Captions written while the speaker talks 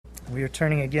We are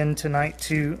turning again tonight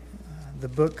to the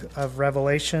book of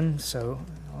Revelation, so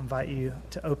I'll invite you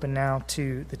to open now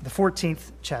to the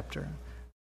 14th chapter.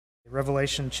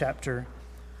 Revelation chapter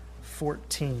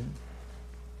 14.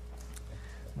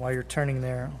 While you're turning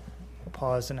there, we'll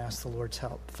pause and ask the Lord's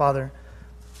help. Father,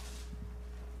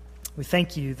 we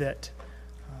thank you that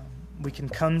we can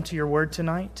come to your word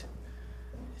tonight.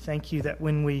 Thank you that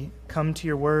when we come to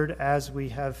your word, as we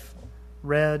have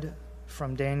read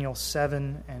from Daniel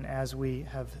 7 and as we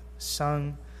have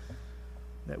sung,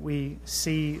 that we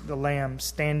see the Lamb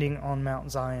standing on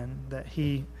Mount Zion, that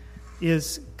he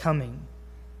is coming.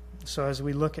 So as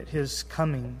we look at his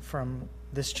coming from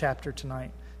this chapter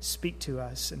tonight, speak to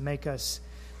us and make us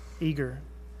eager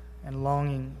and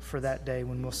longing for that day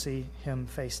when we'll see him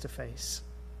face to face.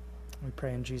 We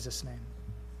pray in Jesus' name.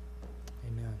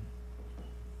 Amen.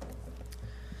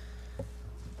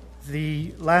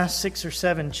 The last 6 or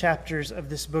 7 chapters of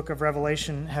this book of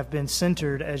Revelation have been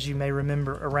centered, as you may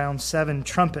remember, around 7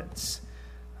 trumpets.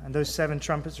 And those 7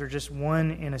 trumpets are just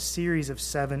one in a series of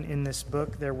 7 in this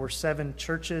book. There were 7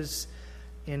 churches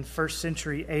in first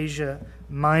century Asia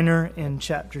Minor in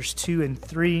chapters 2 and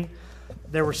 3.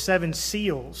 There were 7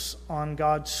 seals on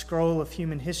God's scroll of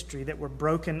human history that were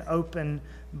broken open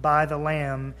by the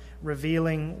Lamb,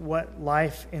 revealing what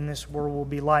life in this world will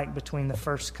be like between the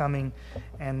first coming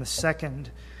and the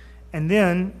second. And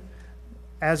then,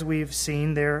 as we've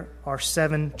seen, there are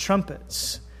 7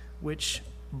 trumpets, which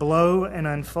blow and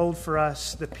unfold for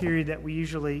us the period that we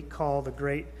usually call the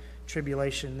Great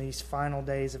Tribulation, these final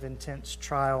days of intense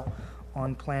trial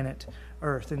on planet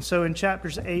Earth. And so in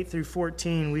chapters 8 through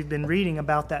 14, we've been reading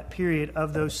about that period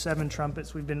of those 7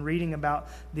 trumpets. We've been reading about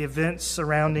the events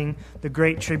surrounding the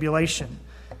Great Tribulation.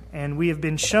 And we have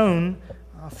been shown,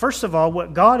 first of all,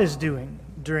 what God is doing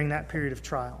during that period of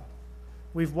trial.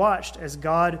 We've watched as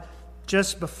God,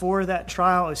 just before that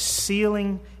trial, is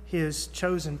sealing his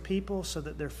chosen people so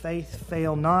that their faith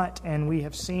fail not. And we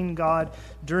have seen God,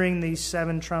 during these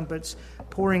 7 trumpets,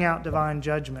 pouring out divine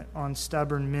judgment on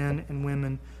stubborn men and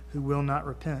women who will not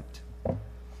repent.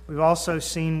 We've also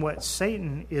seen what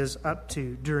Satan is up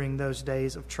to during those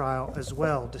days of trial as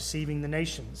well, deceiving the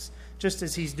nations, just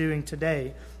as he's doing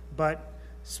today, but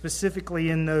specifically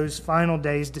in those final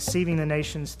days, deceiving the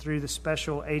nations through the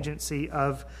special agency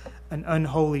of an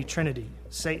unholy trinity,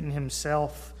 Satan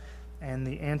himself and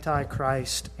the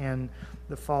Antichrist and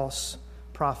the false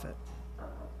prophet.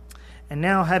 And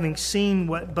now, having seen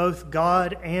what both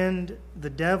God and the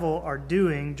devil are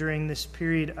doing during this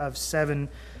period of 7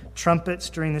 trumpets,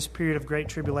 during this period of great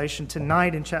tribulation,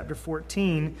 tonight in chapter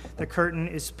 14, the curtain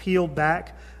is peeled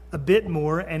back a bit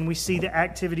more, and we see the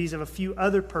activities of a few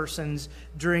other persons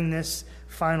during this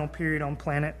final period on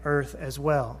planet Earth as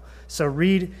well. So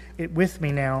read it with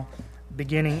me now,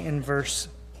 beginning in verse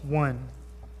 1.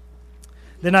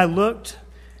 Then I looked,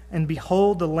 and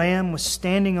behold, the Lamb was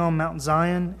standing on Mount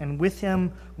Zion, and with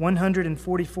him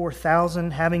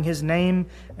 144,000, having his name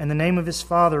and the name of his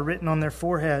Father written on their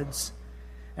foreheads.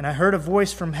 And I heard a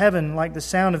voice from heaven like the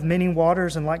sound of many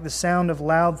waters and like the sound of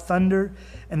loud thunder.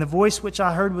 And the voice which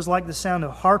I heard was like the sound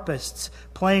of harpists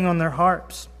playing on their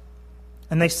harps.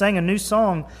 And they sang a new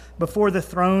song before the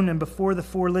throne and before the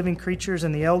 4 living creatures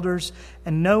and the elders.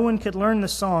 And no one could learn the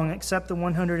song except the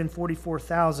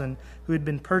 144,000 who had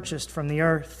been purchased from the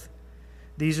earth.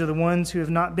 These are the ones who have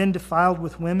not been defiled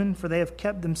with women, for they have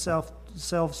kept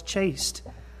themselves chaste.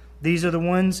 These are the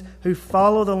ones who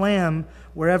follow the Lamb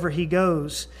wherever he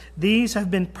goes. These have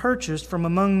been purchased from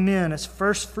among men as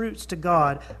first fruits to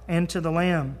God and to the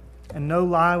Lamb. And no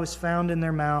lie was found in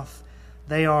their mouth.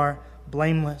 They are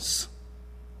blameless.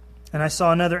 And I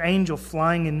saw another angel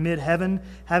flying in mid-heaven,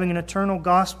 having an eternal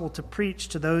gospel to preach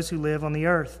to those who live on the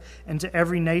earth, and to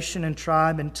every nation and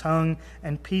tribe and tongue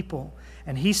and people.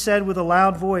 And he said with a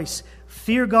loud voice,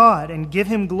 "Fear God and give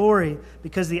him glory,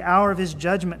 because the hour of his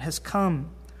judgment has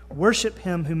come. Worship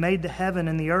him who made the heaven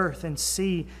and the earth and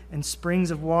sea and springs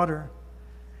of water."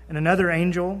 And another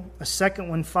angel, a second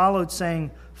one, followed,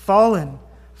 saying, "Fallen,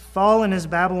 fallen is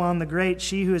Babylon the Great,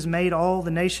 she who has made all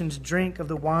the nations drink of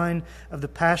the wine of the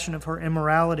passion of her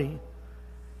immorality."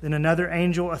 Then another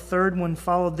angel, a third one,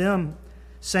 followed them,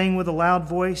 saying with a loud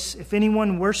voice, "If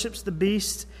anyone worships the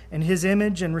beast and his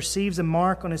image and receives a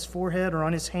mark on his forehead or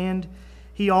on his hand,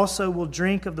 he also will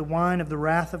drink of the wine of the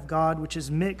wrath of God, which is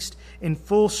mixed in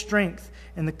full strength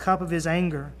in the cup of his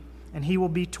anger. And he will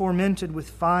be tormented with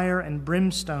fire and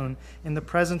brimstone in the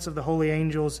presence of the holy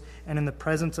angels and in the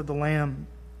presence of the Lamb.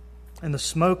 And the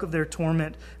smoke of their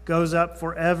torment goes up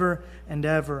forever and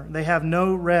ever. They have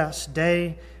no rest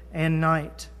day and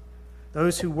night.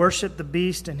 Those who worship the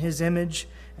beast and his image,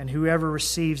 and whoever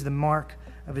receives the mark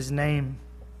of his name."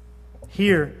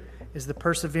 Here is the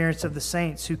perseverance of the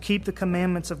saints who keep the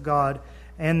commandments of God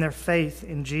and their faith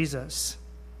in Jesus.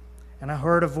 And I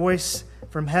heard a voice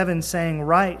from heaven saying,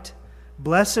 Write,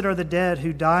 blessed are the dead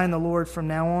who die in the Lord from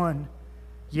now on.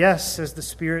 Yes, says the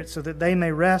Spirit, so that they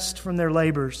may rest from their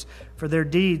labors, for their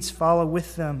deeds follow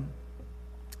with them.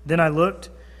 Then I looked,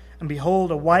 and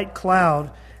behold, a white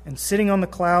cloud, and sitting on the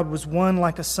cloud was one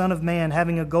like a son of man,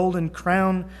 having a golden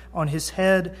crown on his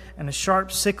head and a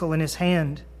sharp sickle in his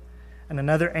hand. And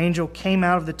another angel came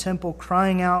out of the temple,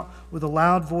 crying out with a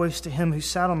loud voice to him who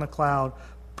sat on the cloud,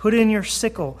 Put in your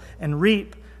sickle and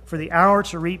reap, for the hour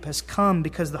to reap has come,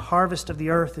 because the harvest of the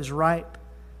earth is ripe.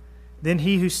 Then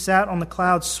he who sat on the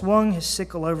cloud swung his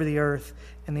sickle over the earth,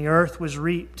 and the earth was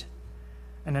reaped.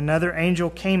 And another angel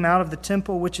came out of the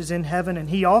temple which is in heaven, and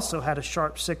he also had a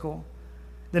sharp sickle.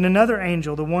 Then another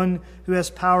angel, the one who has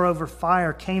power over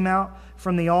fire, came out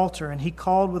from the altar, and he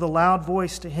called with a loud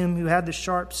voice to him who had the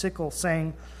sharp sickle,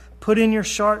 saying, Put in your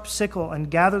sharp sickle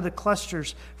and gather the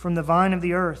clusters from the vine of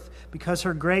the earth, because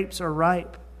her grapes are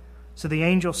ripe. So the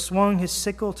angel swung his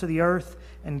sickle to the earth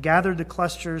and gathered the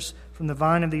clusters from the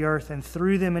vine of the earth and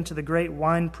threw them into the great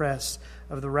winepress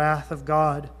of the wrath of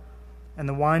God. And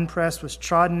the winepress was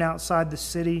trodden outside the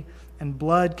city, and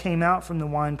blood came out from the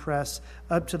winepress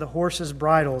up to the horses'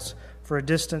 bridles for a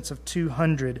distance of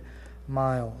 200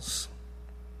 miles.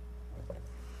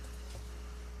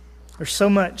 There's so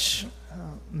much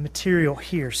material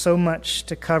here, so much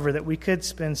to cover that we could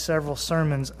spend several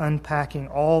sermons unpacking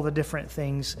all the different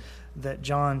things that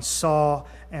John saw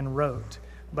and wrote.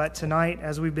 But tonight,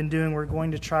 as we've been doing, we're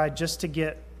going to try just to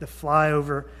get the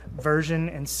flyover version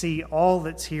and see all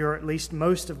that's here, or at least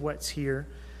most of what's here.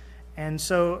 And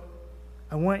so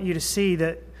I want you to see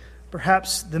that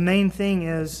perhaps the main thing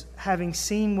is, having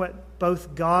seen what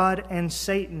both God and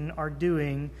Satan are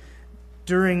doing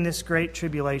during this great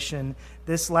tribulation,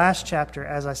 this last chapter,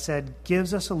 as I said,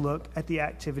 gives us a look at the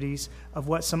activities of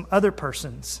what some other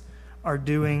persons are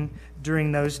doing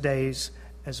during those days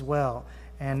as well.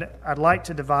 And I'd like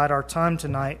to divide our time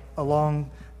tonight along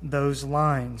those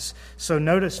lines. So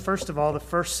notice, first of all, the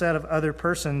first set of other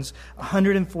persons,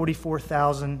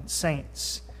 144,000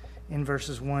 saints in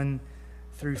verses 1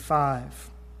 through 5.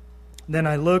 Then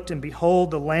I looked, and behold,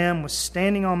 the Lamb was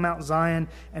standing on Mount Zion,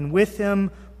 and with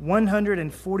him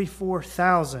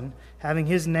 144,000, having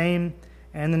his name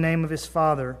and the name of his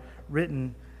Father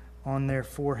written on their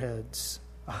foreheads.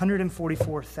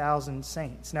 144,000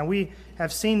 saints. Now, we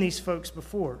have seen these folks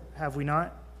before, have we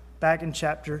not? Back in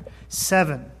chapter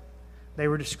 7. They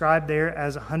were described there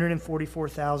as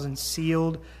 144,000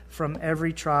 sealed from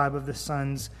every tribe of the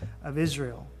sons of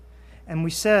Israel. And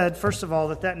we said, first of all,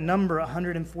 that number,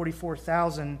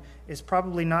 144,000, is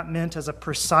probably not meant as a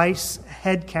precise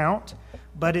head count,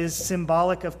 but is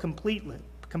symbolic of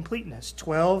completeness.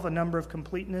 12, a number of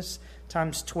completeness,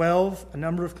 times 12, a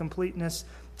number of completeness,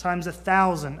 times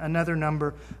 1,000, another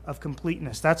number of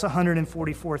completeness. That's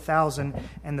 144,000,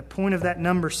 and the point of that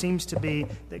number seems to be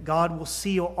that God will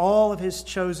seal all of his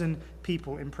chosen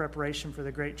people in preparation for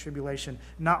the Great Tribulation.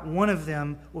 Not one of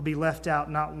them will be left out.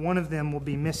 Not one of them will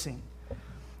be missing.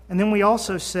 And then we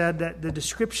also said that the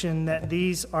description that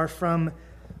these are from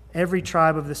every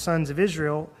tribe of the sons of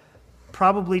Israel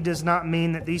probably does not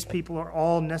mean that these people are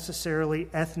all necessarily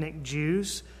ethnic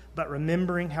Jews, but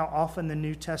remembering how often the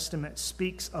New Testament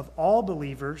speaks of all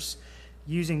believers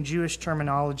using Jewish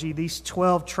terminology, these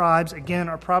 12 tribes, again,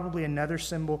 are probably another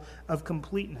symbol of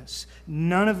completeness.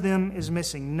 None of them is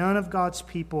missing. None of God's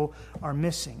people are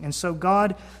missing. And so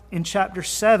God, in chapter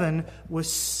 7,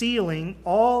 was sealing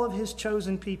all of his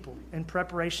chosen people in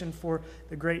preparation for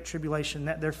the Great Tribulation,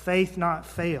 that their faith not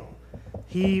fail.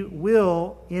 He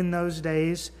will, in those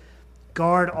days,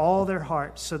 guard all their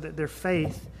hearts so that their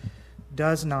faith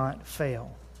does not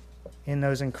fail in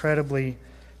those incredibly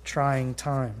trying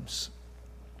times.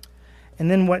 And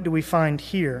then what do we find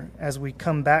here as we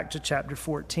come back to chapter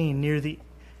 14, near the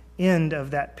end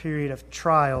of that period of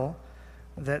trial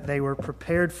that they were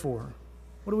prepared for?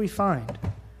 What do we find?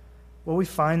 Well, we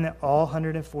find that all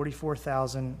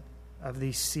 144,000 of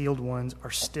these sealed ones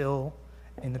are still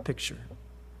in the picture,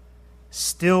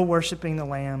 still worshiping the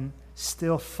Lamb,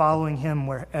 still following him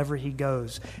wherever he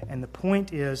goes. And the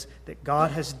point is that God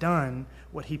has done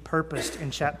what he purposed in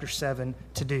chapter 7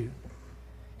 to do.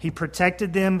 He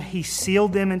protected them, he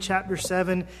sealed them in chapter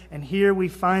 7, and here we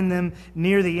find them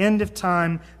near the end of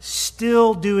time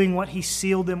still doing what he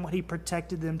sealed them, what he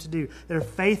protected them to do. Their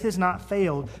faith has not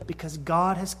failed because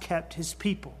God has kept his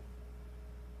people.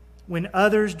 When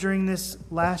others during this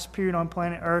last period on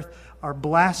planet Earth are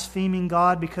blaspheming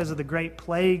God because of the great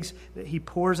plagues that he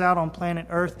pours out on planet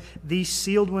Earth, these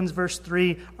sealed ones, verse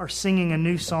 3, are singing a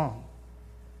new song.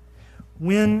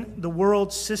 When the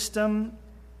world system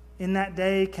in that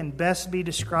day can best be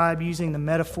described using the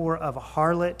metaphor of a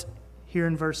harlot here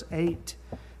in verse 8,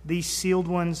 these sealed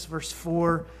ones, verse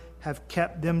 4, have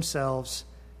kept themselves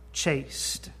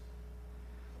chaste.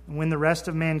 And when the rest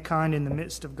of mankind in the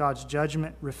midst of God's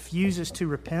judgment refuses to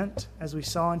repent, as we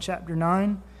saw in chapter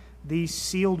 9, these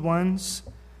sealed ones,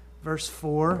 verse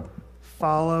 4,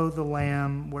 follow the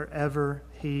Lamb wherever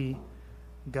he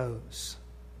goes.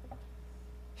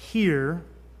 Here,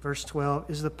 verse 12,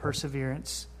 is the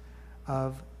perseverance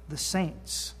of the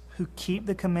saints who keep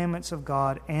the commandments of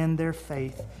God and their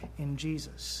faith in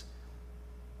Jesus.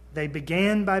 They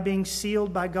began by being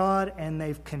sealed by God, and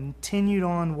they've continued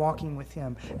on walking with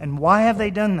Him. And why have they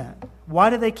done that?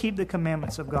 Why do they keep the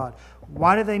commandments of God?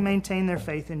 Why do they maintain their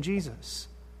faith in Jesus?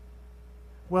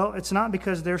 Well, it's not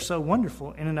because they're so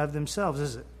wonderful in and of themselves,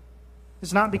 is it?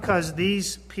 It's not because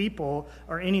these people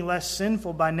are any less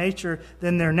sinful by nature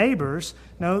than their neighbors.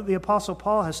 No, the Apostle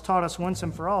Paul has taught us once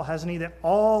and for all, hasn't he, that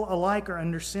all alike are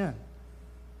under sin.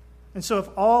 And so if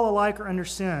all alike are under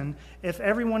sin, if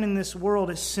everyone in this world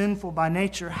is sinful by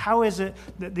nature, how is it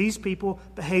that these people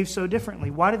behave so differently?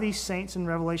 Why do these saints in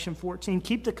Revelation 14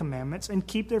 keep the commandments and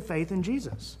keep their faith in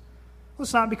Jesus? Well,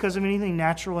 it's not because of anything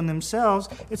natural in themselves.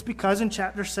 It's because in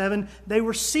chapter 7 they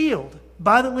were sealed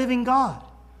by the living God.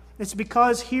 It's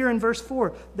because here in verse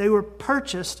 4 they were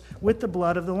purchased with the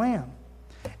blood of the Lamb.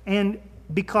 And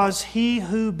because He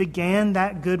who began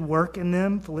that good work in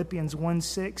them, Philippians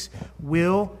 1:6,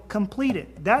 will complete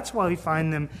it. That's why we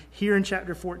find them here in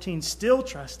chapter 14 still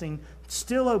trusting,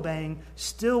 still obeying,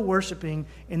 still worshiping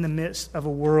in the midst of a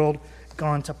world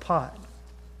gone to pot.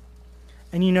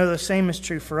 And you know the same is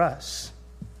true for us.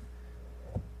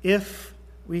 If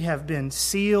we have been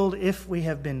sealed, if we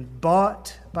have been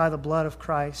bought by the blood of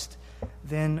Christ,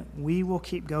 then we will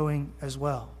keep going as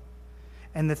well.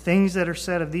 And the things that are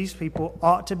said of these people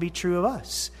ought to be true of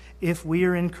us if we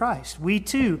are in Christ. We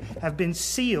too have been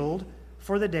sealed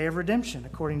for the day of redemption,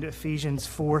 according to Ephesians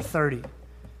 4:30.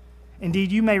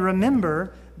 Indeed, you may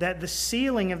remember that the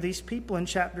sealing of these people in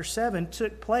chapter 7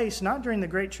 took place not during the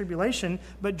Great Tribulation,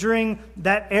 but during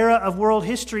that era of world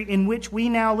history in which we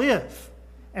now live.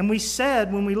 And we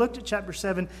said when we looked at chapter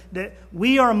 7 that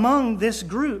we are among this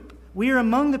group. We are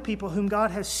among the people whom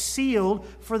God has sealed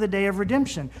for the day of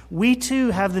redemption. We too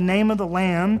have the name of the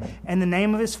Lamb and the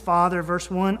name of His Father, verse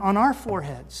 1, on our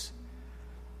foreheads.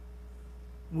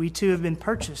 We too have been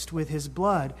purchased with His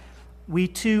blood. We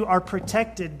too are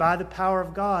protected by the power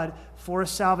of God for a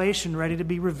salvation ready to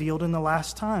be revealed in the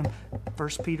last time, 1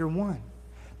 Peter 1.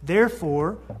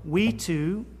 Therefore, we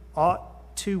too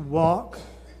ought to walk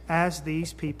as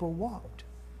these people walked.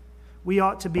 We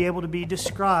ought to be able to be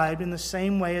described in the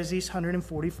same way as these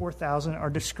 144,000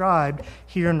 are described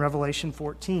here in Revelation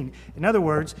 14. In other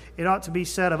words, it ought to be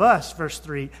said of us, verse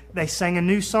 3, they sang a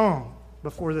new song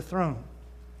before the throne.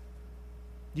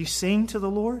 Do you sing to the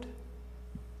Lord?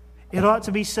 It ought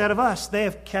to be said of us, they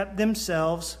have kept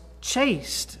themselves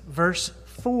chaste, verse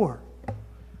 4.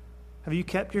 Have you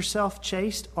kept yourself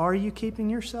chaste? Are you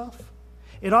keeping yourself?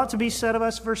 It ought to be said of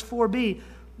us, verse 4b,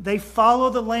 they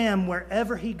follow the Lamb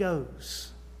wherever He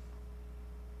goes.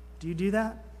 Do you do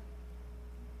that?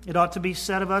 It ought to be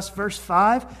said of us, verse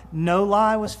 5, no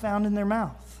lie was found in their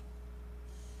mouth.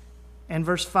 And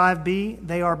verse 5b,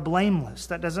 they are blameless.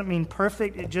 That doesn't mean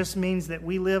perfect. It just means that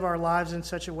we live our lives in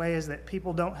such a way as that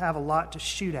people don't have a lot to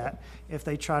shoot at if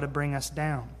they try to bring us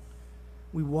down.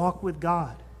 We walk with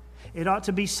God. It ought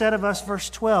to be said of us, verse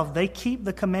 12, they keep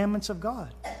the commandments of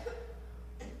God.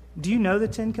 Do you know the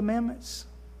 10 Commandments?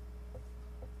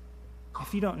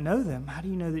 If you don't know them, how do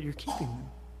you know that you're keeping them?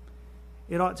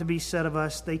 It ought to be said of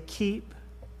us, they keep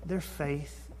their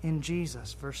faith in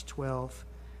Jesus, verse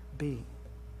 12b.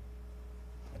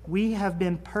 We have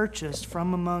been purchased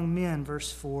from among men,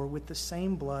 verse 4, with the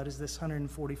same blood as this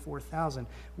 144,000.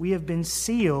 We have been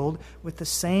sealed with the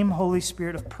same Holy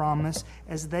Spirit of promise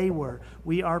as they were.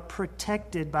 We are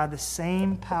protected by the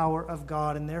same power of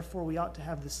God, and therefore we ought to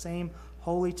have the same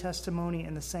holy testimony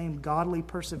and the same godly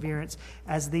perseverance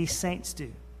as these saints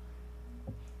do.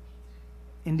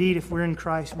 Indeed, if we're in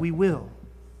Christ, we will,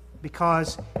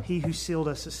 because He who sealed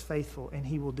us is faithful, and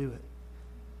He will do it.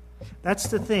 That's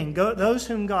the thing. Those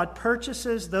whom God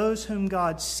purchases, those whom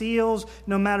God seals,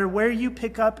 no matter where you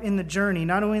pick up in the journey,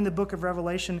 not only in the book of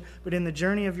Revelation, but in the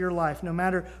journey of your life, no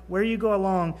matter where you go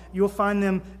along, you'll find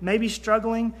them maybe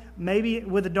struggling, maybe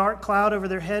with a dark cloud over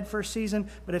their head for a season,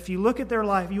 but if you look at their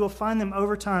life, you will find them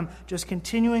over time just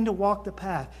continuing to walk the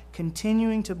path,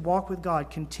 continuing to walk with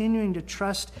God, continuing to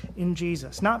trust in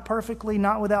Jesus. Not perfectly,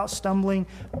 not without stumbling,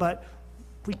 but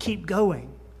we keep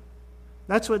going.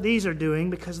 That's what these are doing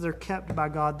because they're kept by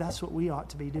God. That's what we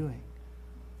ought to be doing.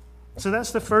 So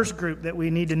that's the first group that we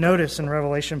need to notice in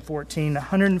Revelation 14,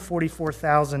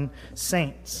 144,000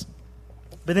 saints.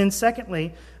 But then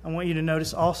secondly, I want you to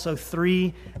notice also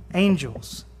 3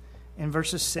 angels in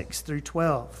verses 6 through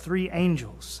 12. 3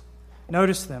 angels.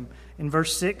 Notice them. In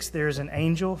verse 6, there is an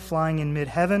angel flying in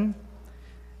mid-heaven,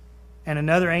 and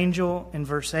another angel in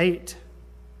verse 8,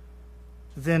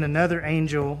 then another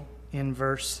angel in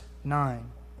verse 9.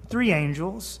 3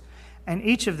 angels, and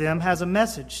each of them has a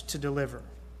message to deliver.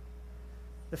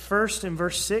 The first, in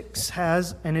verse 6,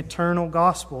 has an eternal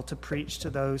gospel to preach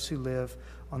to those who live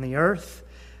on the earth,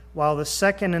 while the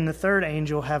second and the third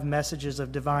angel have messages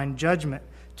of divine judgment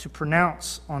to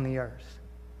pronounce on the earth.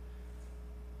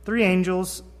 3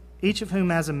 angels, each of whom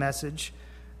has a message,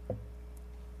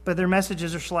 but their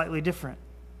messages are slightly different.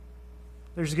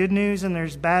 There's good news and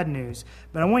there's bad news.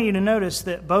 But I want you to notice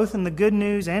that both in the good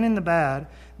news and in the bad,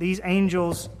 these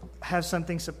angels have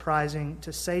something surprising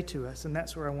to say to us, and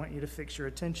that's where I want you to fix your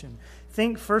attention.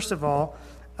 Think, first of all,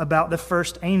 about the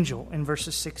first angel in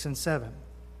verses 6 and 7.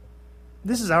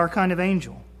 This is our kind of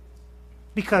angel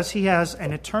because he has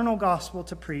an eternal gospel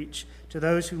to preach to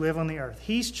those who live on the earth.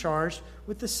 He's charged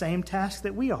with the same task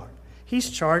that we are. He's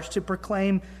charged to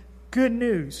proclaim good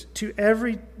news to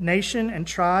every nation and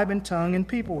tribe and tongue and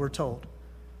people, we're told.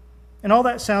 And all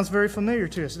that sounds very familiar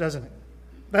to us, doesn't it?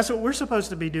 That's what we're supposed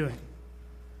to be doing.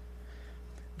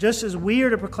 Just as we are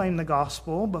to proclaim the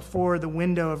gospel before the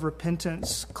window of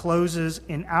repentance closes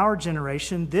in our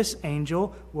generation, this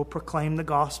angel will proclaim the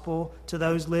gospel to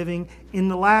those living in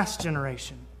the last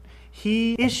generation.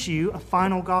 He issue a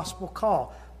final gospel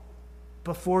call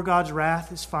before God's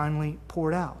wrath is finally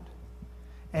poured out.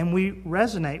 And we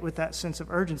resonate with that sense of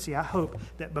urgency. I hope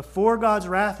that before God's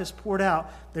wrath is poured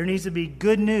out, there needs to be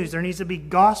good news. There needs to be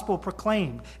gospel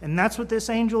proclaimed. And that's what this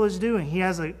angel is doing. He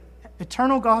has an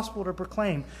eternal gospel to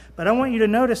proclaim. But I want you to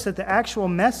notice that the actual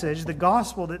message, the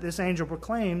gospel that this angel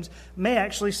proclaims, may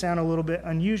actually sound a little bit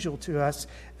unusual to us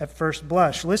at first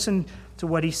blush. Listen to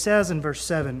what he says in verse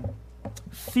 7.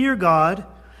 Fear God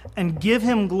and give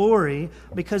him glory,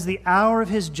 because the hour of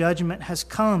his judgment has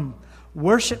come.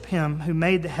 Worship him who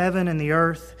made the heaven and the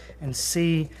earth and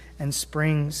sea and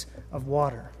springs of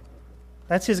water.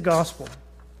 That's his gospel.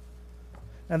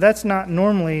 Now, that's not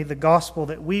normally the gospel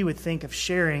that we would think of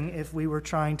sharing if we were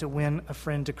trying to win a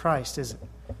friend to Christ, is it?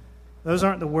 Those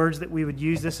aren't the words that we would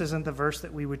use. This isn't the verse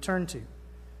that we would turn to.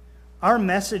 Our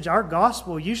message, our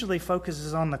gospel, usually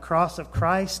focuses on the cross of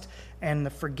Christ and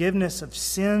the forgiveness of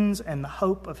sins and the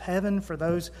hope of heaven for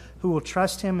those who will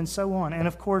trust him and so on. And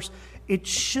of course, it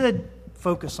should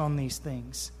focus on these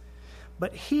things.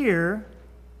 But here,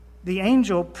 the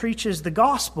angel preaches the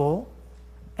gospel,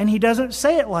 and he doesn't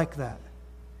say it like that.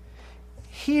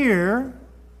 Here,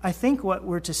 I think what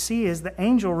we're to see is the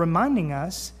angel reminding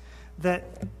us that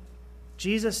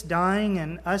Jesus dying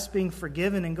and us being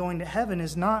forgiven and going to heaven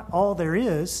is not all there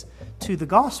is to the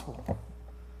gospel.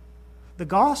 The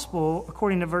gospel,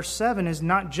 according to verse 7, is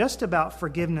not just about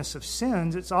forgiveness of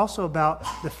sins, it's also about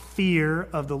the fear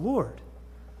of the Lord.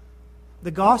 The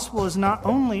gospel is not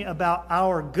only about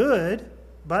our good,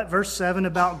 but verse 7,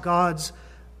 about God's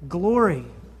glory.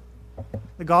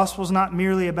 The gospel is not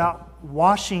merely about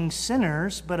washing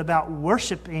sinners, but about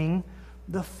worshiping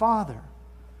the Father.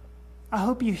 I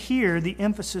hope you hear the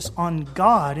emphasis on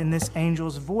God in this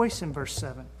angel's voice in verse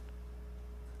 7.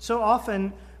 So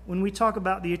often, when we talk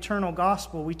about the eternal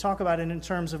gospel, we talk about it in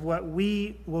terms of what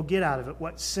we will get out of it,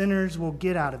 what sinners will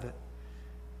get out of it.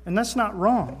 And that's not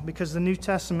wrong, because the New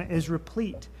Testament is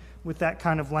replete with that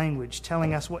kind of language,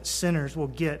 telling us what sinners will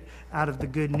get out of the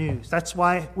good news. That's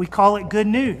why we call it good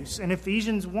news. And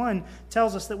Ephesians 1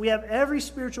 tells us that we have every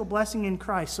spiritual blessing in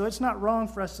Christ. So it's not wrong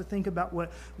for us to think about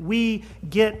what we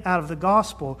get out of the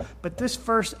gospel. But this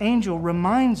first angel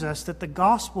reminds us that the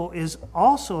gospel is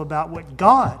also about what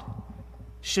God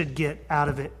should get out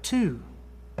of it too.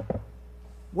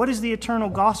 What is the eternal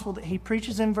gospel that he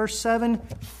preaches in verse 7?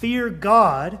 Fear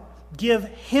God, give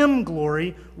him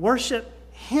glory, worship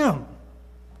him.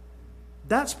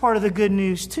 That's part of the good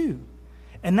news too.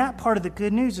 And that part of the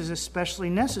good news is especially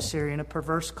necessary in a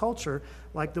perverse culture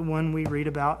like the one we read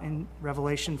about in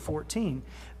Revelation 14.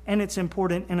 And it's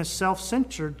important in a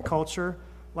self-centered culture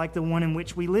like the one in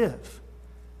which we live,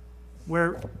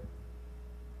 where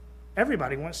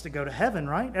everybody wants to go to heaven,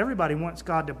 right? Everybody wants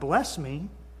God to bless me.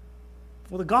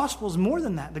 Well, the gospel is more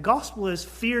than that. The gospel is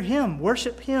fear him,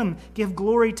 worship him, give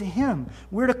glory to him.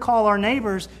 We're to call our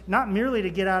neighbors not merely to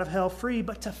get out of hell free,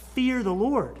 but to fear the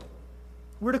Lord.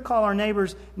 We're to call our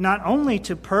neighbors not only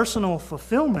to personal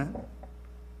fulfillment,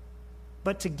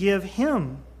 but to give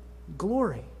him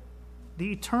glory.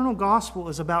 The eternal gospel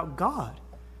is about God,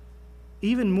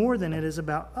 even more than it is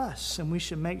about us. And we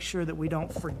should make sure that we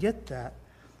don't forget that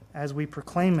as we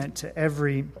proclaim it to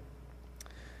every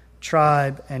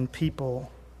tribe and people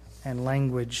and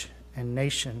language and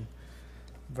nation.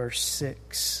 Verse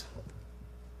 6.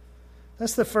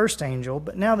 That's the first angel,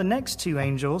 but now the next two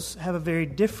angels have a very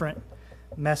different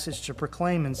message to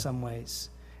proclaim in some ways.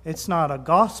 It's not a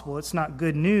gospel, it's not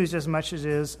good news as much as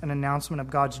it is an announcement of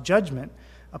God's judgment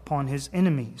upon his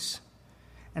enemies.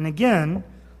 And again,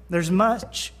 there's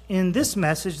much in this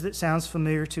message that sounds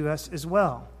familiar to us as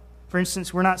well. For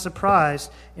instance, we're not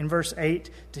surprised in verse 8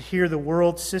 to hear the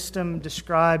world system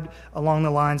described along the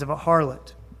lines of a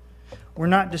harlot. We're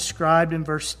not described in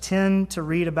verse 10 to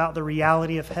read about the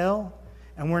reality of hell.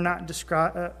 And we're not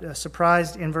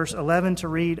surprised in verse 11 to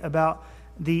read about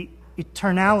the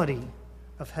eternality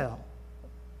of hell.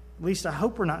 At least I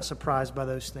hope we're not surprised by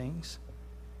those things.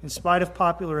 In spite of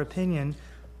popular opinion,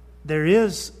 there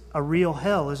is a real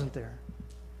hell, isn't there?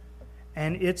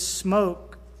 And its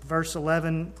smoke, verse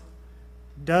 11,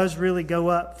 does really go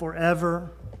up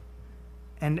forever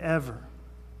and ever.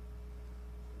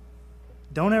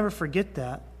 Don't ever forget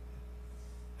that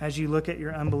as you look at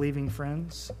your unbelieving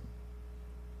friends.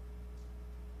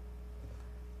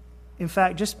 In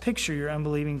fact, just picture your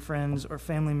unbelieving friends or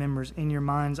family members in your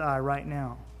mind's eye right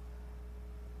now.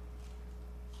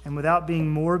 And without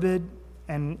being morbid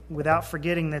and without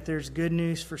forgetting that there's good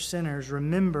news for sinners,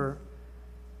 remember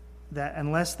that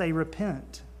unless they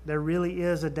repent, there really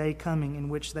is a day coming in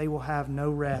which they will have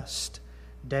no rest,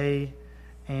 day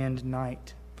and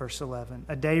night. Verse 11.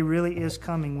 A day really is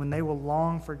coming when they will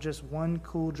long for just one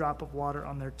cool drop of water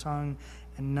on their tongue,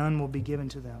 and none will be given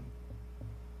to them.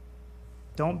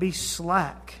 Don't be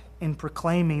slack in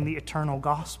proclaiming the eternal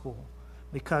gospel,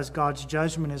 because God's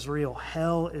judgment is real.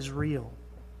 Hell is real.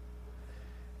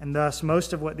 And thus,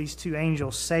 most of what these two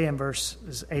angels say in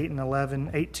verses 8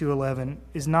 to 11,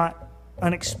 is not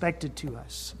unexpected to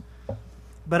us.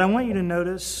 But I want you to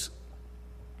notice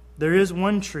there is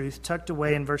one truth tucked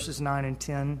away in verses 9 and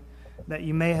 10 that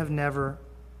you may have never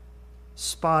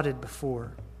spotted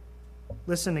before.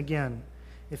 Listen again.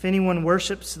 If anyone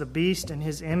worships the beast and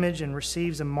his image and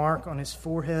receives a mark on his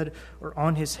forehead or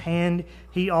on his hand,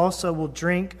 he also will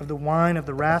drink of the wine of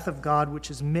the wrath of God,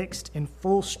 which is mixed in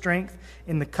full strength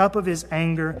in the cup of his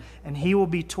anger, and he will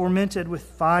be tormented with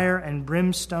fire and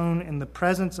brimstone in the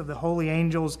presence of the holy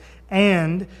angels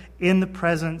and in the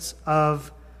presence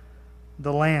of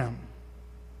the Lamb.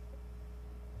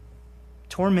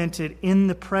 Tormented in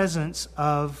the presence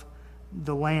of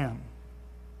the Lamb.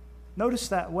 Notice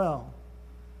that well.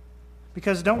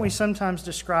 Because don't we sometimes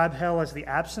describe hell as the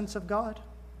absence of God?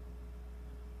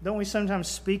 Don't we sometimes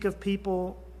speak of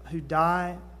people who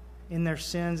die in their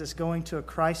sins as going to a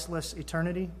Christless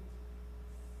eternity?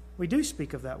 We do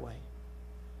speak of that way.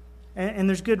 And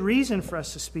there's good reason for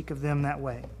us to speak of them that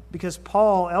way. Because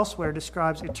Paul elsewhere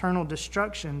describes eternal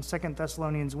destruction, 2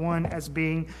 Thessalonians 1, as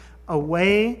being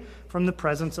away from the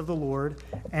presence of the Lord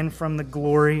and from the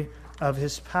glory of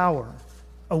his power.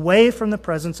 Away from the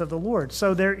presence of the Lord.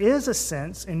 So there is a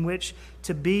sense in which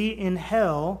to be in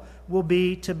hell will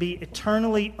be to be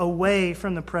eternally away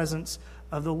from the presence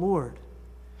of the Lord.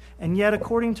 And yet,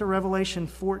 according to Revelation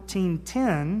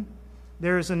 14:10,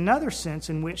 there is another sense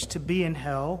in which to be in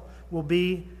hell will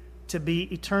be to be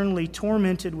eternally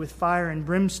tormented with fire and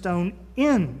brimstone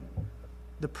in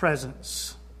the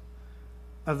presence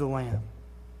of the Lamb.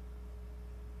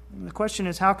 And the question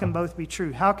is, how can both be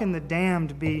true? How can the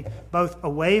damned be both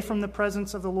away from the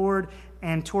presence of the Lord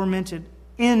and tormented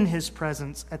in his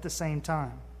presence at the same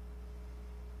time?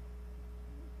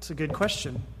 It's a good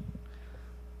question.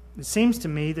 It seems to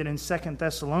me that in 2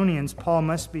 Thessalonians, Paul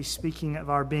must be speaking of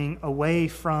our being away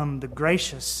from the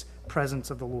gracious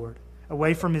presence of the Lord,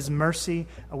 away from his mercy,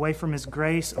 away from his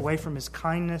grace, away from his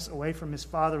kindness, away from his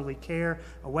fatherly care,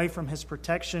 away from his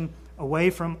protection,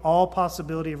 away from all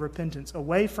possibility of repentance,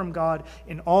 away from God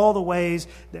in all the ways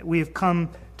that we have come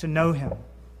to know him.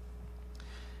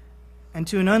 And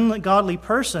to an ungodly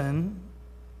person,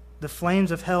 the flames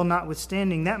of hell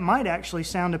notwithstanding, that might actually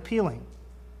sound appealing.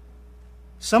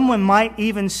 Someone might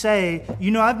even say,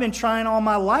 I've been trying all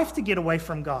my life to get away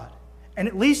from God, and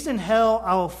at least in hell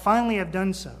I will finally have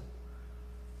done so.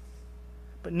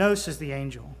 But no, says the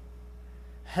angel,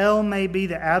 hell may be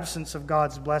the absence of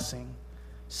God's blessing,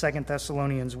 2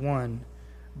 Thessalonians 1,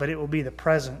 but it will be the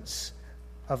presence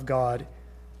of God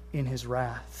in his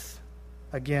wrath.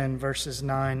 Again, verses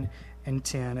 9 and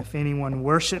 10. If anyone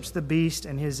worships the beast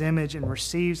and his image and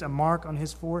receives a mark on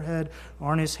his forehead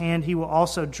or on his hand, he will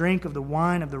also drink of the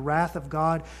wine of the wrath of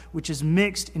God, which is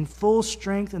mixed in full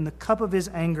strength in the cup of his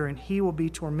anger, and he will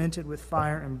be tormented with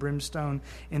fire and brimstone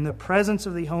in the presence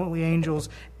of the holy angels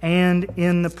and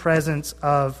in the presence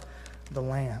of the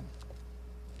Lamb.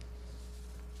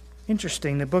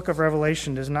 Interesting, the book of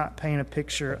Revelation does not paint a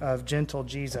picture of gentle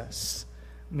Jesus,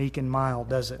 meek and mild,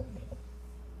 does it?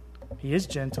 He is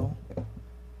gentle.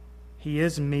 He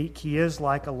is meek. He is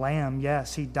like a lamb.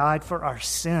 Yes, he died for our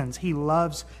sins. He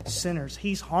loves sinners.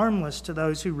 He's harmless to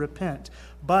those who repent.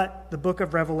 But the book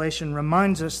of Revelation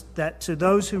reminds us that to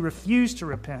those who refuse to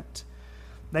repent,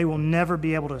 they will never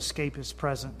be able to escape his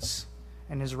presence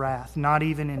and his wrath, not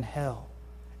even in hell.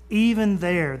 Even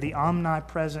there, the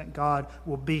omnipresent God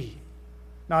will be,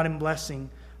 not in blessing,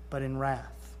 but in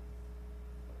wrath.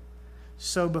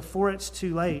 So before it's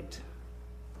too late,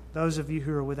 those of you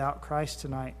who are without Christ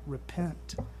tonight,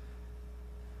 repent.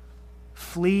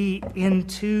 Flee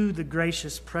into the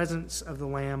gracious presence of the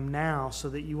Lamb now so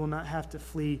that you will not have to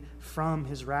flee from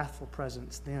his wrathful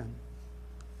presence then.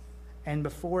 And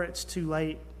before it's too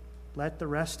late, let the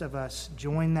rest of us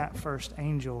join that first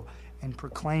angel in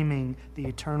proclaiming the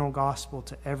eternal gospel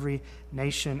to every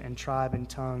nation and tribe and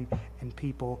tongue and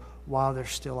people while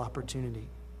there's still opportunity.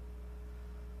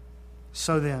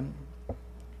 So then,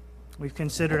 we've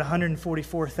considered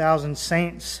 144,000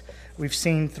 saints. We've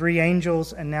seen 3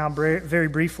 angels. And now, very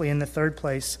briefly, in the third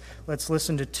place, let's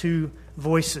listen to 2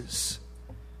 voices.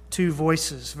 2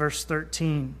 voices, verse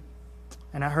 13.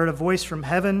 And I heard a voice from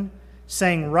heaven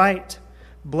saying, "Write,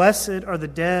 blessed are the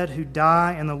dead who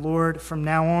die in the Lord from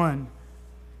now on.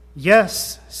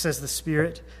 Yes, says the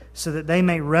Spirit, so that they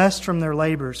may rest from their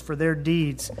labors, for their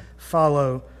deeds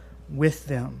follow with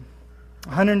them."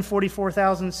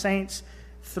 144,000 saints,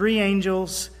 3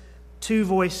 angels, 2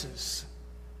 voices.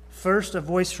 First, a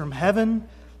voice from heaven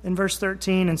in verse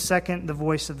 13, and second, the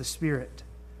voice of the Spirit.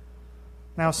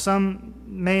 Now, some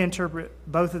may interpret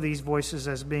both of these voices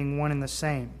as being one and the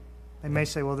same. They may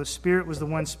say, well, the Spirit was the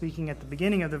one speaking at the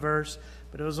beginning of the verse,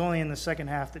 but it was only in the second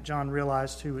half that John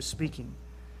realized who was speaking.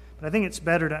 But I think it's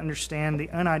better to understand the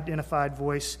unidentified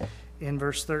voice in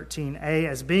verse 13a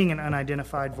as being an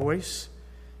unidentified voice,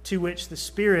 to which the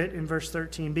Spirit in verse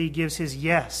 13b gives his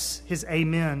yes, his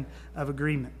amen of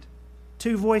agreement.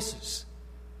 2 voices.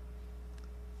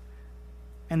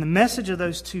 And the message of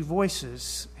those 2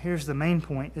 voices, here's the main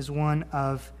point, is one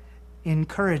of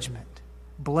encouragement.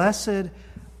 Blessed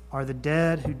are the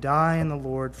dead who die in the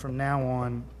Lord from now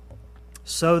on,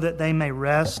 so that they may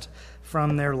rest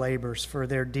from their labors, for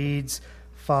their deeds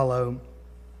follow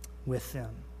with them.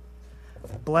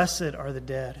 Blessed are the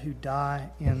dead who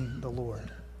die in the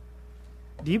Lord.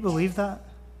 Do you believe that?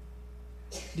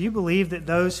 Do you believe that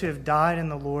those who have died in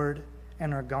the Lord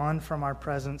and are gone from our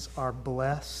presence are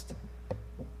blessed?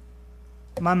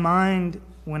 My mind,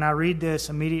 when I read this,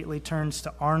 immediately turns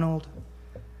to Arnold.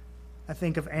 I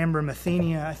think of Amber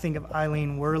Mathenia. I think of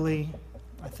Eileen Worley.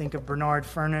 I think of Bernard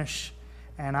Furnish.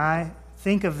 And I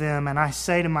think of them and I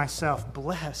say to myself,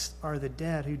 blessed are the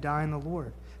dead who die in the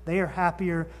Lord. They are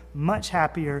happier, much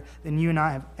happier than you and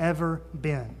I have ever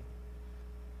been.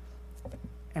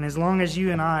 And as long as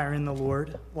you and I are in the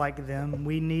Lord, like them,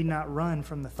 we need not run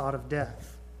from the thought of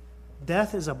death.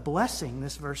 Death is a blessing,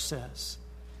 this verse says.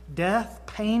 Death,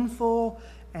 painful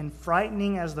and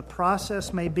frightening as the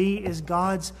process may be, is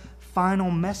God's final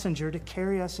messenger to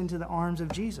carry us into the arms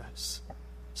of Jesus.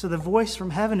 So the voice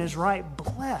from heaven is right.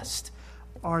 Blessed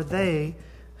are they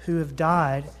who have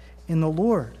died in the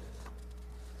Lord.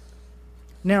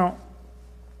 Now,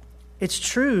 it's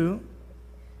true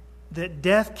that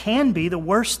death can be the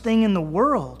worst thing in the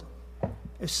world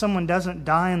if someone doesn't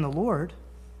die in the Lord,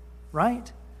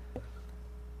 right?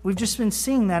 We've just been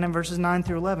seeing that in verses 9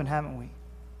 through 11, haven't we?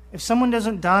 If someone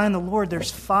doesn't die in the Lord,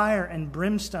 there's fire and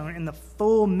brimstone and the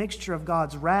full mixture of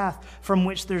God's wrath from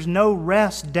which there's no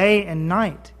rest day and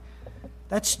night.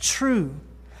 That's true.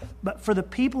 But for the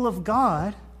people of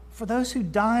God, for those who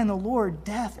die in the Lord,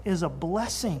 death is a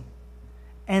blessing.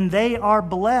 And they are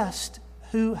blessed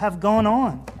who have gone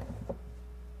on.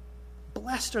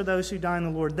 Blessed are those who die in the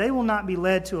Lord. They will not be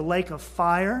led to a lake of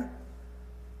fire,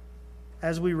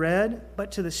 as we read,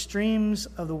 but to the streams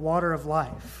of the water of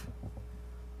life.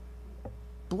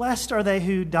 Blessed are they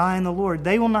who die in the Lord.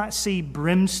 They will not see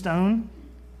brimstone.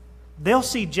 They'll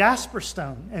see jasper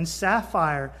stone and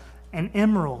sapphire and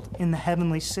emerald in the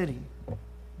heavenly city.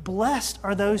 Blessed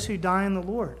are those who die in the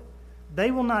Lord.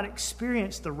 They will not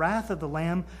experience the wrath of the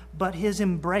Lamb, but his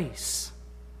embrace.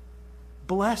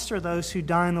 Blessed are those who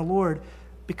die in the Lord,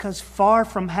 because far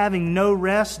from having no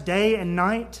rest day and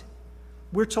night,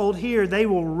 we're told here they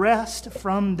will rest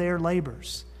from their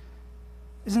labors.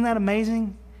 Isn't that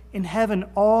amazing? In heaven,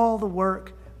 all the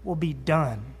work will be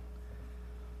done.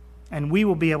 And we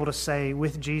will be able to say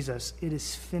with Jesus, it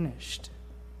is finished.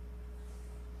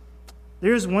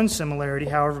 There is one similarity,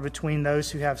 however, between those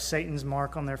who have Satan's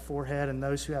mark on their forehead and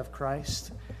those who have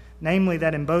Christ. Namely,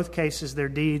 that in both cases their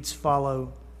deeds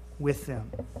follow with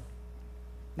them.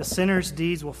 The sinner's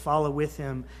deeds will follow with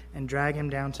him and drag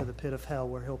him down to the pit of hell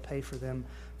where he'll pay for them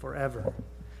forever.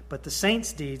 But the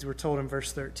saint's deeds, we're told in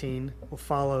verse 13, will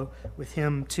follow with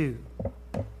him too.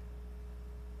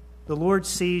 The Lord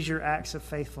sees your acts of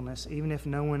faithfulness, even if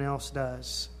no one else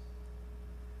does.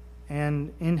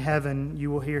 And in heaven,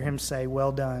 you will hear him say,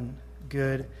 "Well done,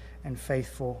 good and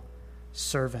faithful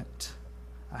servant."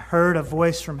 I heard a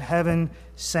voice from heaven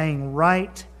saying,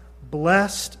 "Right,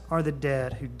 blessed are the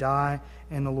dead who die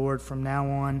in the Lord from now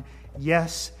on.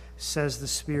 Yes, says the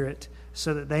Spirit,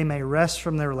 so that they may rest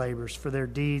from their labors, for their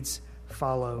deeds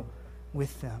follow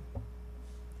with them."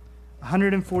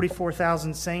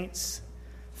 144,000 saints,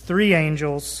 3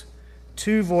 angels,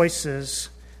 2 voices,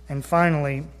 and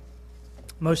finally,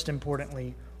 most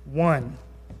importantly, one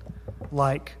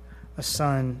like a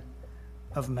son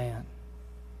of man.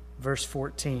 Verse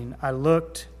 14, I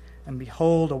looked, and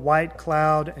behold, a white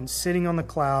cloud, and sitting on the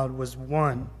cloud was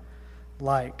one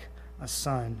like a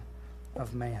son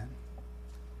of man.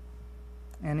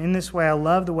 And in this way, I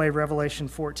love the way Revelation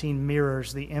 14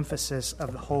 mirrors the emphasis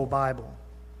of the whole Bible.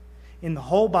 In the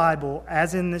whole Bible,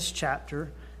 as in this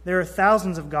chapter, there are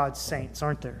thousands of God's saints,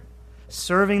 aren't there?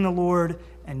 Serving the Lord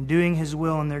and doing His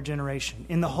will in their generation.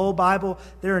 In the whole Bible,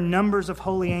 there are numbers of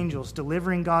holy angels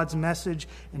delivering God's message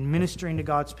and ministering to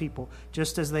God's people,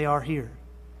 just as they are here.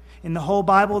 In the whole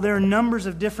Bible, there are numbers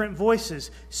of different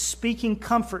voices speaking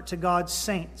comfort to God's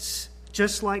saints,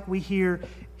 just like we hear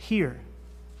here.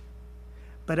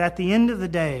 But at the end of the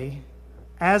day,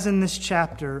 as in this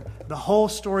chapter, the whole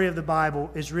story of the Bible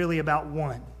is really about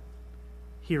one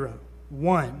hero,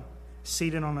 one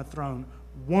seated on a throne,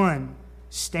 one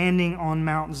standing on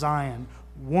Mount Zion,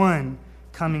 one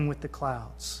coming with the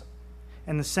clouds.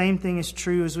 And the same thing is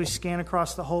true as we scan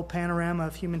across the whole panorama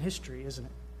of human history, isn't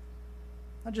it?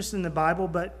 Not just in the Bible,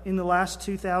 but in the last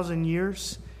 2,000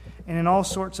 years and in all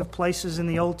sorts of places in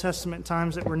the Old Testament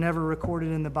times that were never recorded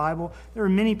in the Bible. There were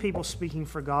many people speaking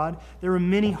for God. There were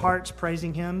many hearts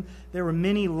praising Him. There were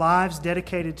many lives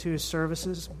dedicated to His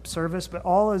service, but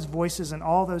all those voices and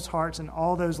all those hearts and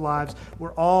all those lives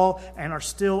were all and are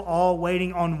still all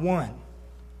waiting on one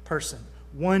person,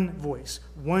 one voice,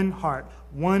 one heart,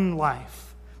 one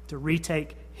life to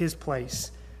retake His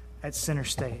place at center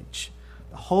stage.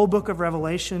 The whole book of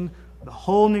Revelation, the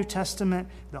whole New Testament,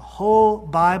 the whole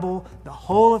Bible, the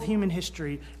whole of human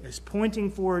history is pointing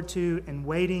forward to and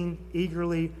waiting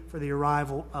eagerly for the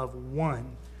arrival of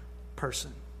one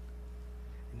person.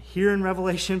 And here in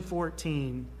Revelation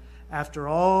 14, after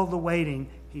all the waiting,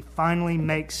 He finally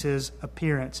makes His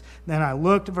appearance. Then I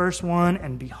looked, verse 1,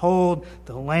 and behold,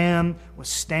 the Lamb was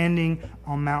standing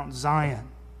on Mount Zion.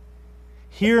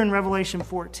 Here in Revelation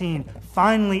 14,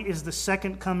 finally is the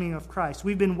second coming of Christ.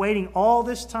 We've been waiting all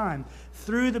this time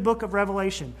through the book of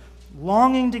Revelation,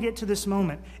 longing to get to this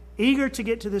moment, eager to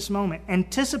get to this moment,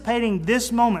 anticipating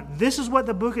this moment. This is what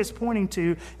the book is pointing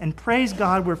to, and praise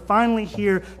God, we're finally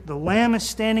here. The Lamb is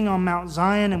standing on Mount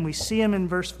Zion, and we see Him in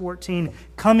verse 14,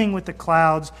 coming with the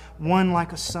clouds, one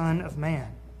like a son of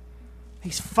man.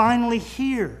 He's finally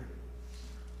here.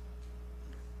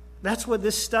 That's what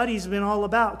this study's been all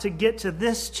about, to get to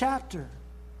this chapter.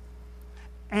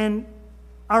 And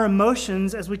our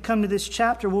emotions as we come to this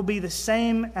chapter will be the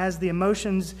same as the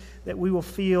emotions that we will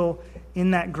feel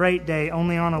in that great day,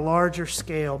 only on a larger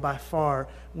scale by far,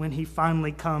 when He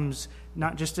finally comes,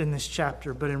 not just in this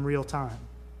chapter, but in real time.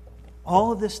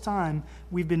 All of this time,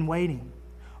 we've been waiting.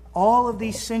 All of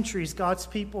these centuries, God's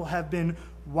people have been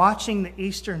watching the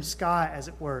eastern sky, as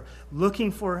it were,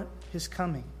 looking for His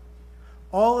coming.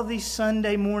 All of these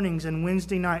Sunday mornings and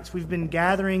Wednesday nights, we've been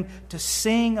gathering to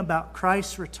sing about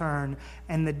Christ's return,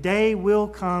 and the day will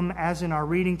come, as in our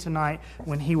reading tonight,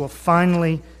 when He will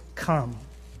finally come.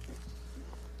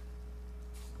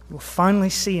 We'll finally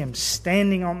see Him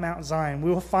standing on Mount Zion.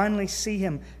 We will finally see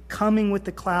Him coming with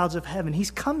the clouds of heaven.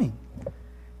 He's coming.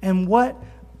 And what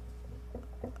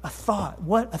a thought,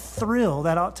 what a thrill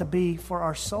that ought to be for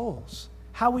our souls.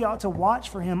 How we ought to watch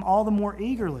for Him all the more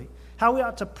eagerly. How we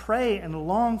ought to pray and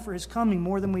long for His coming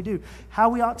more than we do. How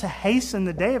we ought to hasten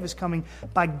the day of His coming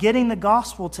by getting the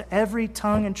gospel to every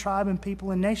tongue and tribe and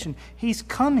people and nation. He's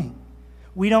coming.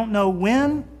 We don't know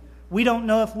when. We don't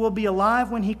know if we'll be alive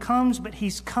when He comes, but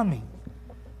He's coming.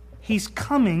 He's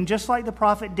coming just like the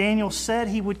prophet Daniel said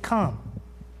He would come.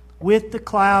 with the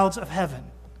clouds of heaven.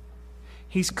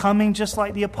 He's coming just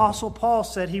like the Apostle Paul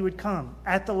said he would come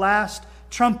at the last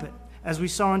trumpet, as we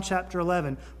saw in chapter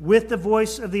 11, with the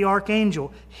voice of the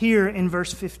archangel here in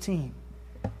verse 15.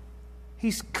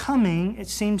 He's coming, it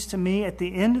seems to me, at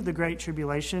the end of the Great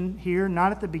Tribulation here,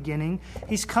 not at the beginning.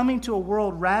 He's coming to a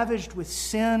world ravaged with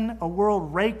sin, a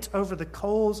world raked over the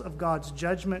coals of God's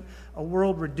judgment, a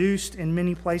world reduced in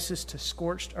many places to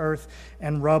scorched earth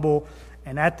and rubble.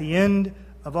 And at the end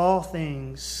of all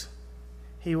things,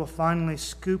 he will finally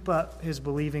scoop up his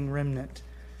believing remnant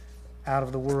out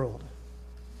of the world.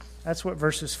 That's what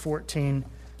verses 14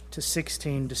 to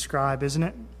 16 describe, isn't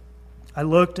it? I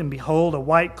looked, and behold, a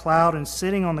white cloud, and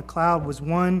sitting on the cloud was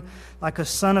one like a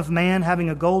son of man, having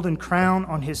a golden crown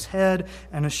on his head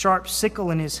and a sharp sickle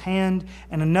in his hand.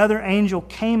 And another angel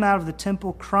came out of the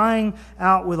temple, crying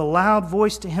out with a loud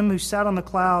voice to him who sat on the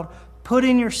cloud, "Put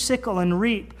in your sickle and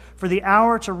reap, for the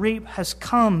hour to reap has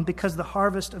come, because the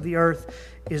harvest of the earth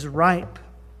is ripe."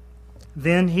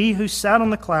 Then he who sat on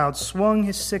the cloud swung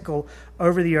his sickle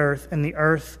over the earth, and the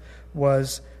earth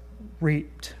was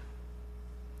reaped.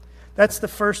 That's the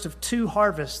first of two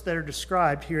harvests that are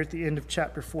described here at the end of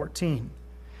chapter 14.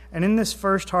 And in this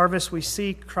first harvest, we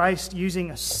see Christ using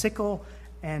a sickle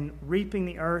and reaping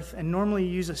the earth. And normally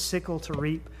you use a sickle to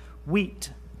reap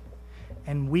wheat.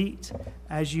 And wheat,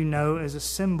 as you know, is a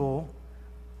symbol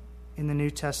in the New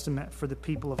Testament for the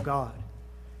people of God.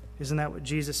 Isn't that what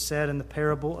Jesus said in the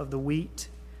parable of the wheat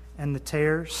and the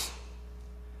tares?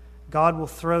 God will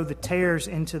throw the tares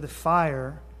into the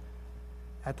fire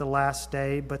at the last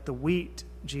day, but the wheat,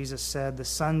 Jesus said, the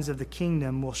sons of the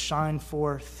kingdom will shine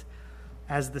forth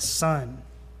as the sun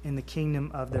in the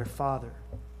kingdom of their Father.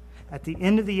 At the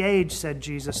end of the age, said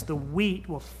Jesus, the wheat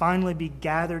will finally be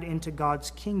gathered into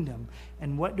God's kingdom.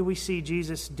 And what do we see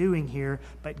Jesus doing here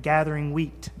but gathering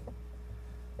wheat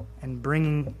and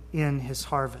bringing in his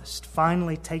harvest,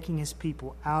 finally taking his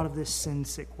people out of this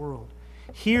sin-sick world?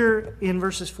 Here in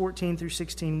verses 14 through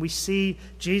 16, we see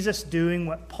Jesus doing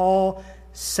what Paul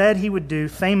said he would do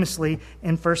famously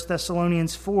in 1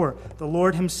 Thessalonians 4. The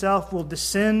Lord himself will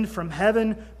descend from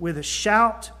heaven with a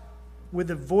shout, with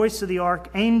the voice of the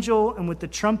archangel, and with the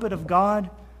trumpet of God.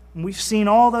 And we've seen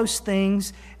all those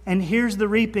things. And here's the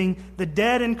reaping. The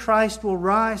dead in Christ will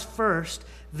rise first.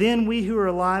 Then we who are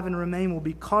alive and remain will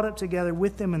be caught up together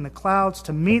with them in the clouds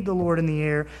to meet the Lord in the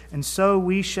air, and so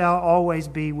we shall always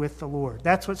be with the Lord.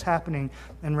 That's what's happening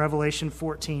in Revelation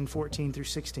 14 through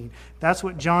 16. That's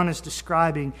what John is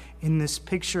describing in this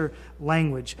picture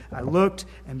language. I looked,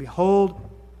 and behold,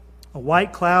 a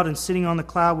white cloud, and sitting on the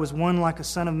cloud was one like a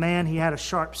son of man. He had a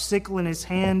sharp sickle in his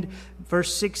hand.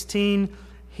 Verse 16,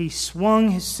 he swung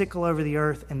his sickle over the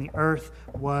earth, and the earth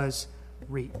was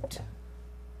reaped.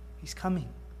 He's coming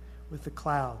with the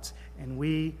clouds, and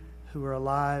we who are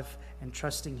alive and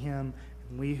trusting him,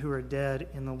 and we who are dead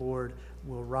in the Lord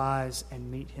will rise and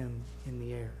meet him in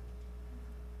the air.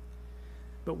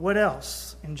 But what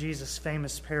else in Jesus'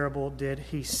 famous parable did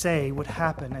he say would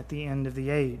happen at the end of the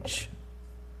age?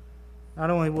 Not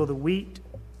only will the wheat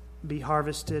be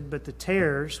harvested, but the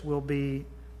tares will be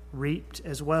reaped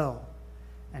as well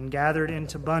and gathered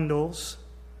into bundles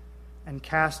and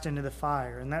cast into the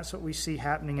fire. And that's what we see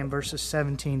happening in verses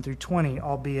 17 through 20,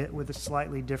 albeit with a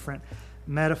slightly different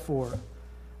metaphor.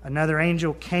 Another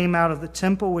angel came out of the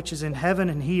temple which is in heaven,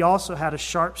 and he also had a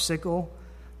sharp sickle.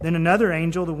 Then another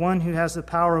angel, the one who has the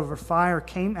power over fire,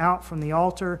 came out from the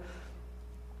altar,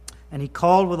 and he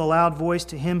called with a loud voice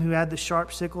to him who had the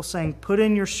sharp sickle, saying, "Put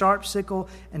in your sharp sickle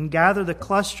and gather the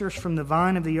clusters from the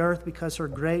vine of the earth, because her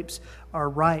grapes are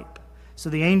ripe." So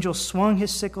the angel swung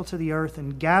his sickle to the earth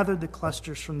and gathered the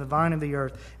clusters from the vine of the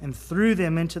earth and threw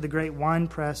them into the great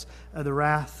winepress of the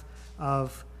wrath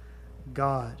of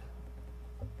God.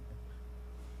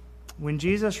 When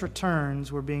Jesus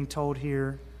returns, we're being told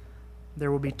here,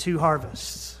 there will be two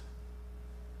harvests,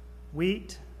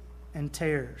 wheat and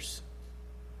tares.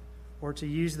 Or to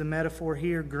use the metaphor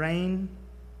here, grain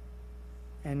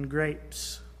and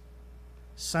grapes.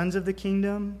 Sons of the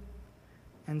kingdom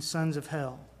and sons of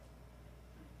hell.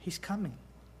 He's coming.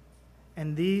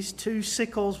 And these two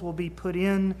sickles will be put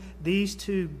in. These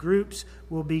two groups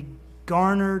will be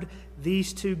garnered.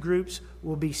 These two groups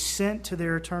will be sent to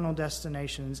their eternal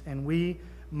destinations. And we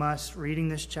must, reading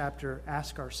this chapter,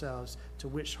 ask ourselves, to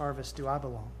which harvest do I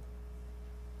belong?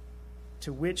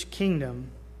 To which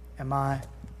kingdom am I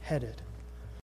headed?